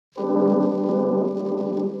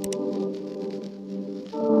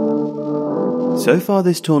So far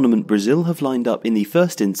this tournament, Brazil have lined up in the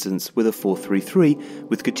first instance with a 4-3-3,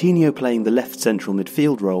 with Coutinho playing the left central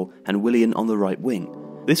midfield role and Willian on the right wing.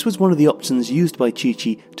 This was one of the options used by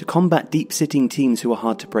Chichi to combat deep-sitting teams who are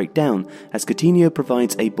hard to break down, as Coutinho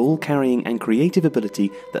provides a ball-carrying and creative ability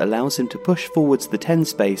that allows him to push forwards the 10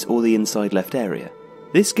 space or the inside left area.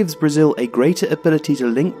 This gives Brazil a greater ability to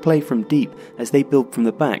link play from deep as they build from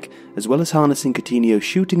the back, as well as harnessing Coutinho's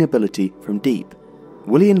shooting ability from deep.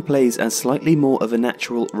 Willian plays as slightly more of a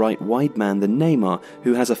natural right wide man than Neymar,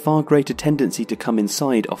 who has a far greater tendency to come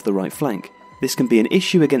inside off the right flank. This can be an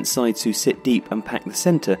issue against sides who sit deep and pack the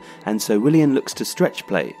centre, and so Willian looks to stretch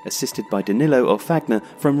play, assisted by Danilo or Fagner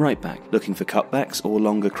from right back, looking for cutbacks or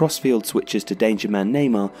longer crossfield switches to danger man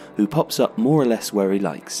Neymar, who pops up more or less where he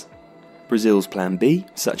likes. Brazil's plan B,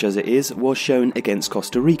 such as it is, was shown against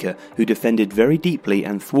Costa Rica, who defended very deeply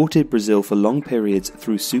and thwarted Brazil for long periods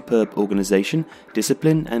through superb organisation,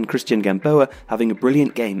 discipline, and Christian Gamboa having a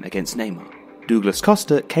brilliant game against Neymar. Douglas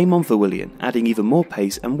Costa came on for Willian, adding even more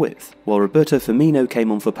pace and width, while Roberto Firmino came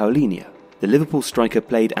on for Paulinho. The Liverpool striker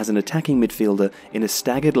played as an attacking midfielder in a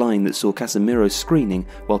staggered line that saw Casemiro screening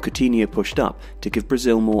while Coutinho pushed up to give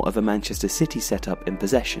Brazil more of a Manchester City setup in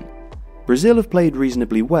possession. Brazil have played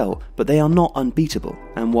reasonably well, but they are not unbeatable,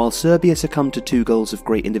 and while Serbia succumbed to 2 goals of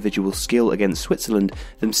great individual skill against Switzerland,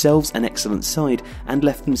 themselves an excellent side, and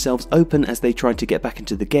left themselves open as they tried to get back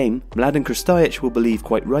into the game, Mladen Krstajić will believe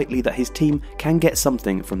quite rightly that his team can get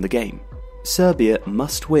something from the game. Serbia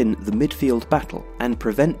must win the midfield battle and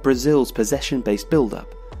prevent Brazil's possession-based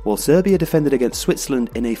build-up. While Serbia defended against Switzerland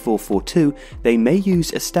in a 4-4-2, they may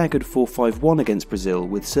use a staggered 4-5-1 against Brazil,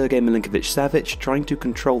 with Sergej Milinković-Savić trying to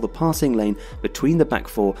control the passing lane between the back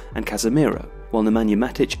four and Casemiro, while Nemanja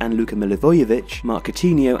Matic and Luka Milivojevic mark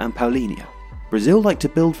Coutinho and Paulinho. Brazil like to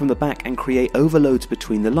build from the back and create overloads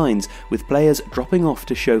between the lines, with players dropping off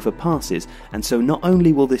to show for passes, and so not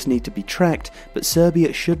only will this need to be tracked, but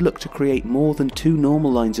Serbia should look to create more than 2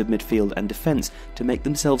 normal lines of midfield and defence to make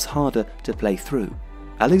themselves harder to play through.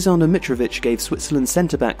 Alexander Mitrovic gave Switzerland's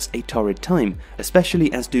centre-backs a torrid time,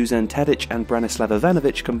 especially as Dusan Tadic and Branislav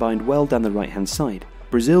Ivanovic combined well down the right-hand side.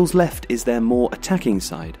 Brazil's left is their more attacking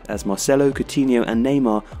side, as Marcelo, Coutinho and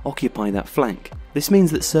Neymar occupy that flank. This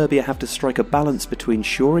means that Serbia have to strike a balance between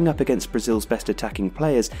shoring up against Brazil's best attacking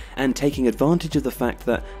players and taking advantage of the fact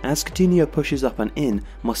that, as Coutinho pushes up and in,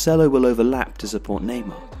 Marcelo will overlap to support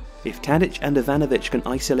Neymar. If Tadic and Ivanovic can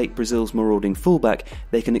isolate Brazil's marauding fullback,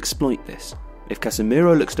 they can exploit this. If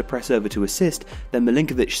Casemiro looks to press over to assist, then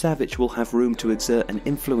Milinković-Savić will have room to exert an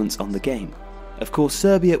influence on the game. Of course,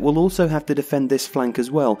 Serbia will also have to defend this flank as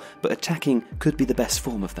well, but attacking could be the best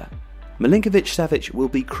form of that. Milinković-Savić will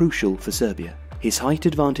be crucial for Serbia. His height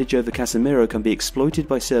advantage over Casemiro can be exploited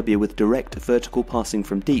by Serbia with direct vertical passing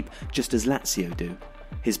from deep, just as Lazio do.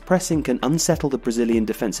 His pressing can unsettle the Brazilian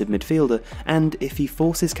defensive midfielder, and if he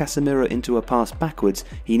forces Casemiro into a pass backwards,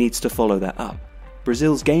 he needs to follow that up.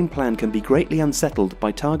 Brazil's game plan can be greatly unsettled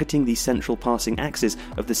by targeting the central passing axis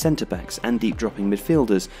of the centre-backs and deep-dropping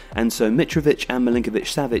midfielders, and so Mitrovic and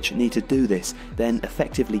Milinković-Savić need to do this, then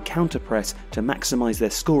effectively counter-press to maximise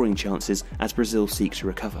their scoring chances as Brazil seek to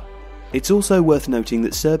recover. It's also worth noting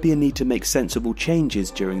that Serbia need to make sensible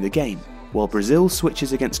changes during the game. While Brazil's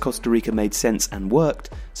switches against Costa Rica made sense and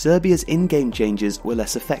worked, Serbia's in-game changes were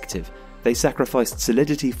less effective. They sacrificed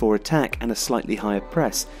solidity for attack and a slightly higher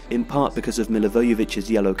press, in part because of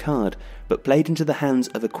Milivojevic's yellow card, but played into the hands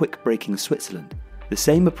of a quick-breaking Switzerland. The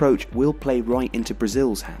same approach will play right into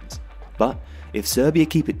Brazil's hands. But if Serbia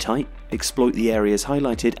keep it tight, exploit the areas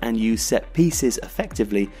highlighted and use set pieces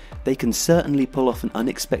effectively, they can certainly pull off an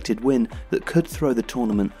unexpected win that could throw the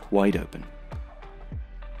tournament wide open.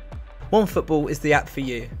 OneFootball is the app for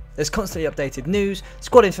you. There's constantly updated news,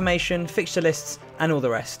 squad information, fixture lists and all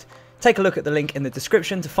the rest. Take a look at the link in the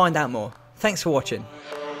description to find out more. Thanks for watching.